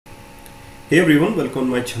Hey everyone, welcome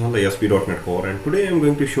to my channel ASP.NET Core, and today I'm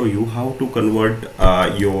going to show you how to convert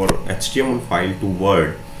your HTML file to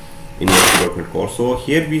Word in ASP.NET Core. So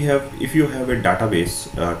here we have, if you have a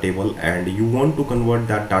database table and you want to convert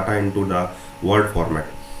that data into the Word format.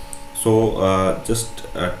 So just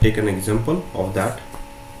take an example of that,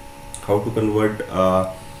 how to convert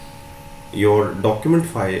your document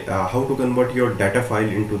file, how to convert your data file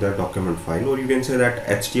into the document file, or you can say that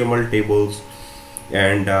HTML tables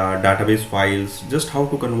and database files, just how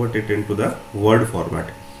to convert it into the Word format.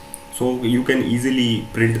 So you can easily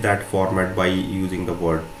print that format by using the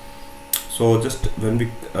Word. So just when we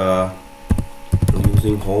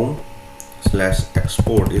using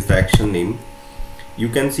home/export is the action name, you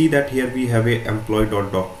can see that here we have a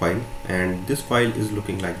employee.doc file, and this file is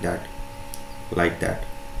looking like that.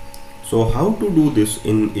 So how to do this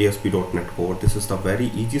in ASP.NET Core? This is the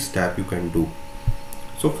very easy step you can do.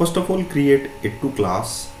 So first of all, create a two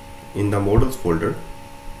class in the models folder.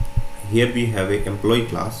 Here we have a employee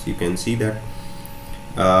class. You can see that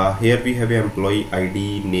here we have a employee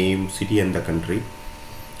ID, name, city and the country,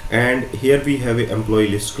 and here we have a employee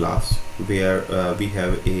list class where we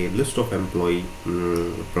have a list of employee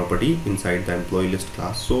property inside the employee list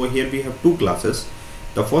class. So here we have two classes.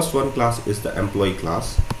 The first one class is the employee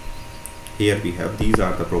class. Here we have, these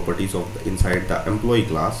are the properties of inside the employee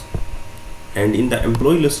class. And in the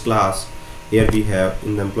employee list class, here we have,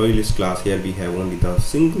 in the employee list class, here we have only the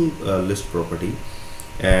single list property,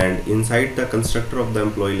 and inside the constructor of the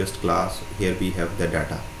employee list class, here we have the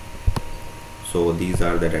data. So these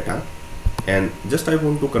are the data, and just I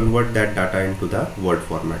want to convert that data into the Word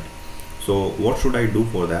format. So what should I do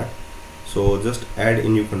for that? So just add a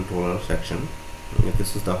new controller section.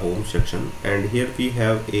 This is the home section, and here we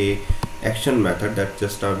have a action method that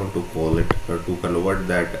just I want to call it to convert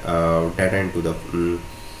that data into the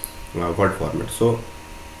Word format. So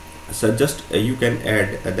just you can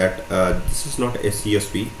add that this is not a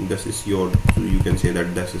CSV, this is your, you can say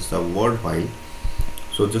that this is the Word file.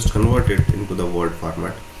 So just convert it into the Word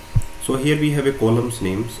format. So here we have a columns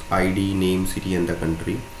names, ID, name, city and the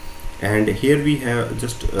country, and here we have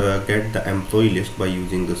just get the employee list by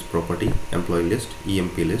using this property employee list,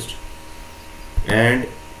 emp list, and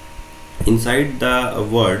inside the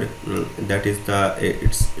Word, that is the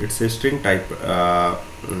it's a string type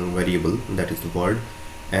variable, that is the Word,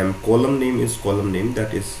 and column name is column name,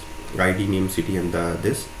 that is ID, name, city and the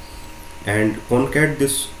this, and concat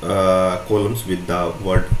this columns with the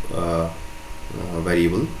Word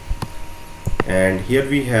variable. And here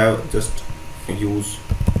we have just use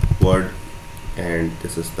Word, and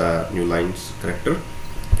this is the new lines character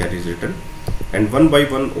carries written, and one by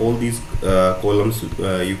one all these columns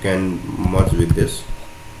you can merge with this.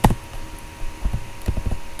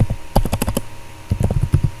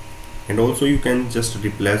 And also you can just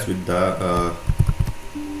replace with the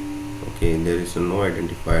okay, there is no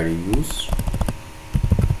identifier used.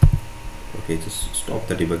 Okay, just stop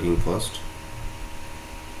the debugging first.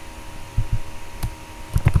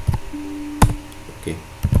 Okay,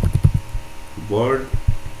 Word.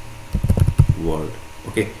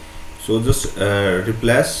 Okay, so just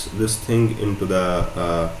replace this thing into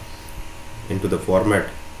the format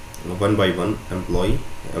one by one. Employee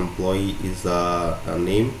is a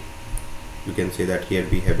name. You can say that here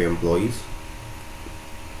we have employees,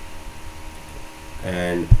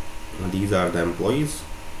 and these are the employees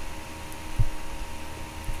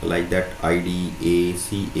like that, ID A,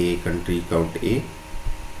 C A, country count A.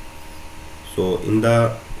 So in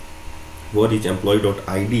the Word is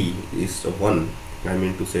employee.id is 1. I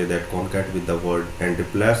mean to say that concat with the Word and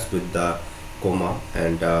replace with the comma,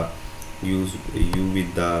 and use u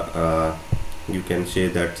with the you can say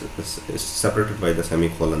that is separated by the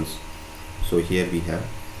semicolons. So here we have,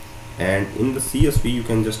 and in the CSV you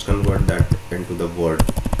can just convert that into the Word.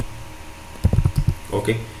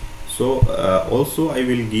 Okay, so also I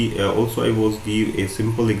will give give a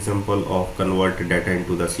simple example of convert data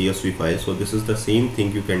into the CSV file. So this is the same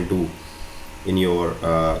thing you can do in your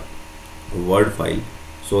Word file.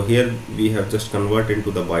 So here we have just convert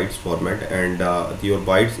into the bytes format, and your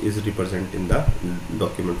bytes is represent in the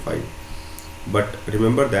document file. But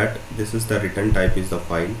remember that this is the return type is the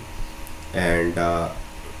file, and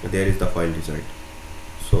there is the file result.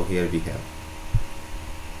 So here we have,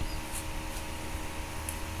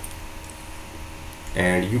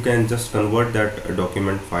 and you can just convert that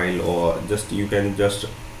document file, or just you can just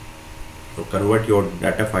convert your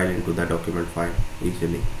data file into the document file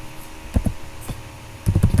easily.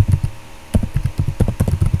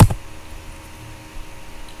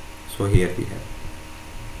 So here we have.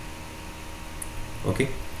 Okay,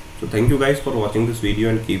 So thank you guys for watching this video,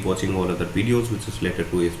 and keep watching all other videos which is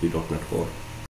related to ASP.NET Core.